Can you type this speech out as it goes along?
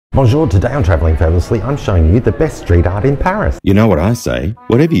Bonjour, today on Travelling Fabulously, I'm showing you the best street art in Paris. You know what I say,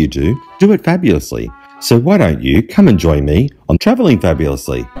 whatever you do it fabulously. So why don't you come and join me on Travelling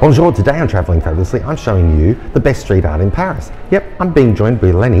Fabulously? Bonjour, today on Travelling Fabulously, I'm showing you the best street art in Paris. Yep, I'm being joined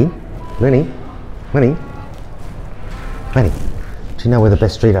by Lenny. Lenny, do you know where the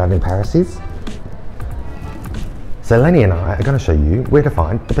best street art in Paris is? So Lenny and I are going to show you where to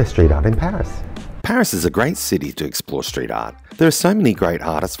find the best street art in Paris. Paris is a great city to explore street art. There are so many great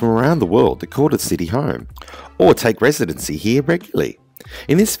artists from around the world that call the city home, or take residency here regularly.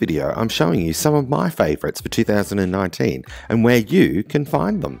 In this video, I'm showing you some of my favourites for 2019 and where you can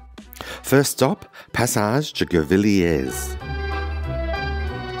find them. First stop, Passage de Gravilliers.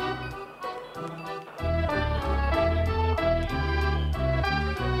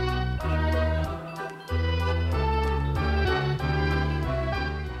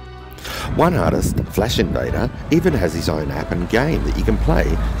 One artist, Flash Invader, even has his own app and game that you can play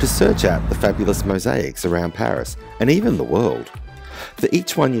to search out the fabulous mosaics around Paris and even the world. For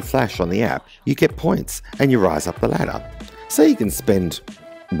each one you flash on the app, you get points and you rise up the ladder. So you can spend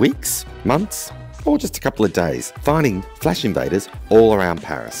weeks, months, or just a couple of days finding Flash Invaders all around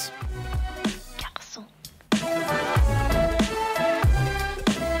Paris.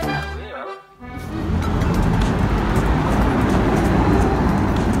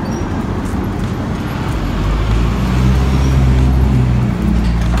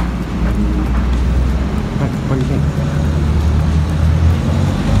 What do you think?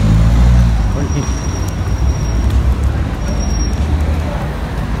 What do you think?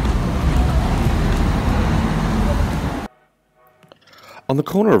 On the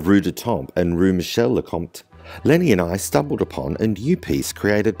corner of Rue de Tempe and Rue Michel-le-Comte, Lenny and I stumbled upon a new piece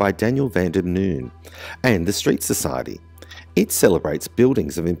created by Daniel van der Noon and the Street Society. It celebrates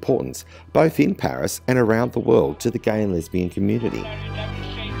buildings of importance both in Paris and around the world to the gay and lesbian community.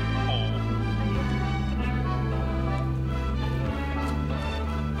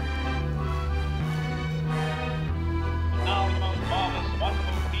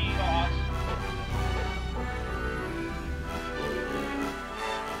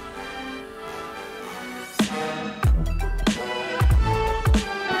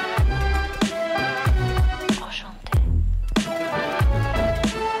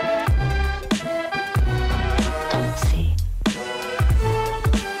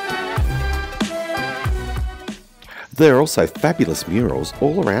 There are also fabulous murals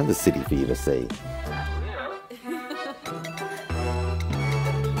all around the city for you to see.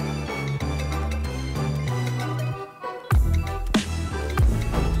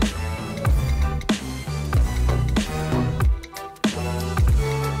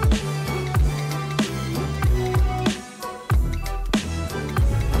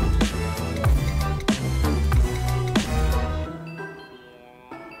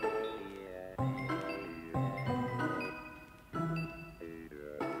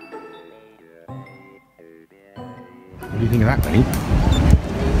 What do you think of that, Lenny?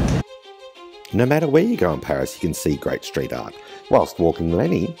 No matter where you go in Paris, you can see great street art, whilst walking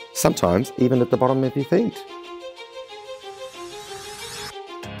Lenny, sometimes even at the bottom of your feet.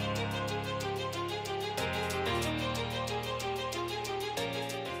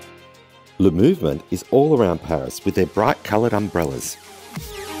 Le Movement is all around Paris with their bright coloured umbrellas.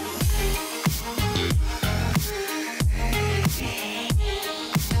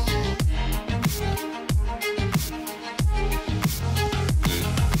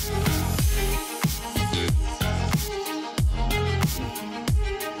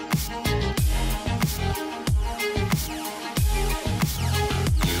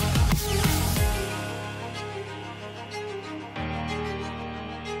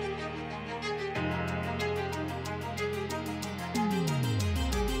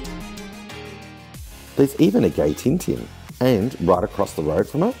 There's even a gay Tintin, and right across the road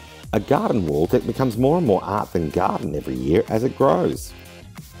from it, a garden wall that becomes more and more art than garden every year as it grows.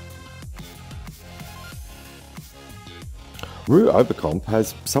 Rue Beaubourg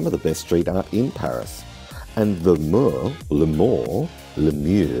has some of the best street art in Paris, and the mur, le mur,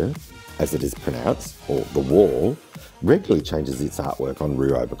 as it is pronounced, or the wall, regularly changes its artwork on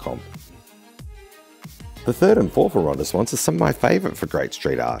Rue Beaubourg. The third and fourth arrondissements are some of my favourite for great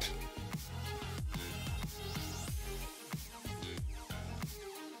street art.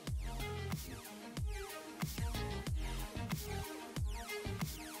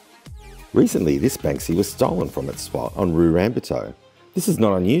 Recently, this Banksy was stolen from its spot on Rue Rambuteau. This is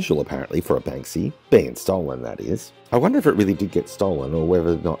not unusual apparently for a Banksy, being stolen that is. I wonder if it really did get stolen or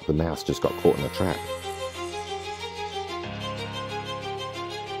whether or not the mouse just got caught in a trap.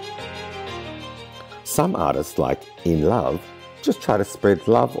 Some artists like In Love Just try to spread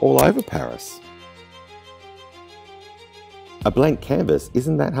love all over Paris. A blank canvas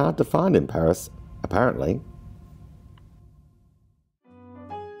isn't that hard to find in Paris, apparently.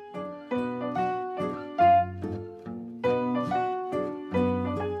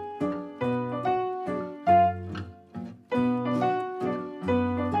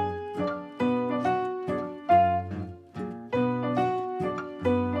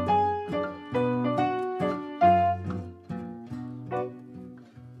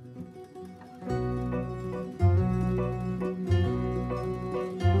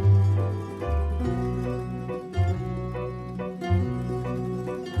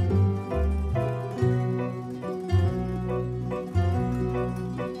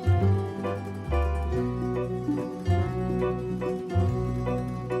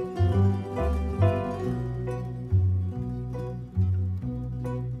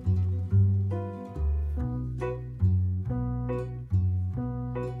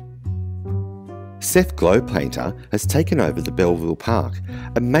 Seth Glow Painter has taken over the Belleville Park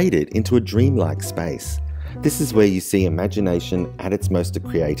and made it into a dreamlike space. This is where you see imagination at its most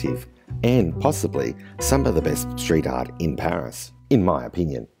creative, and possibly some of the best street art in Paris, in my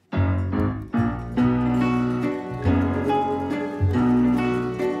opinion.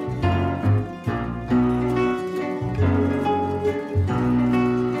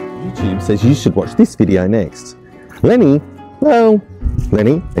 YouTube says you should watch this video next. Lenny, hello.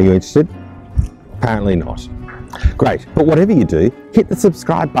 Lenny, are you interested? Apparently not. Great, but whatever you do, hit the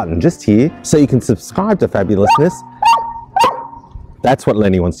subscribe button just here so you can subscribe to Fabulousness. That's what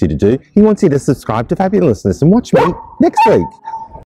Lenny wants you to do. He wants you to subscribe to Fabulousness and watch me next week.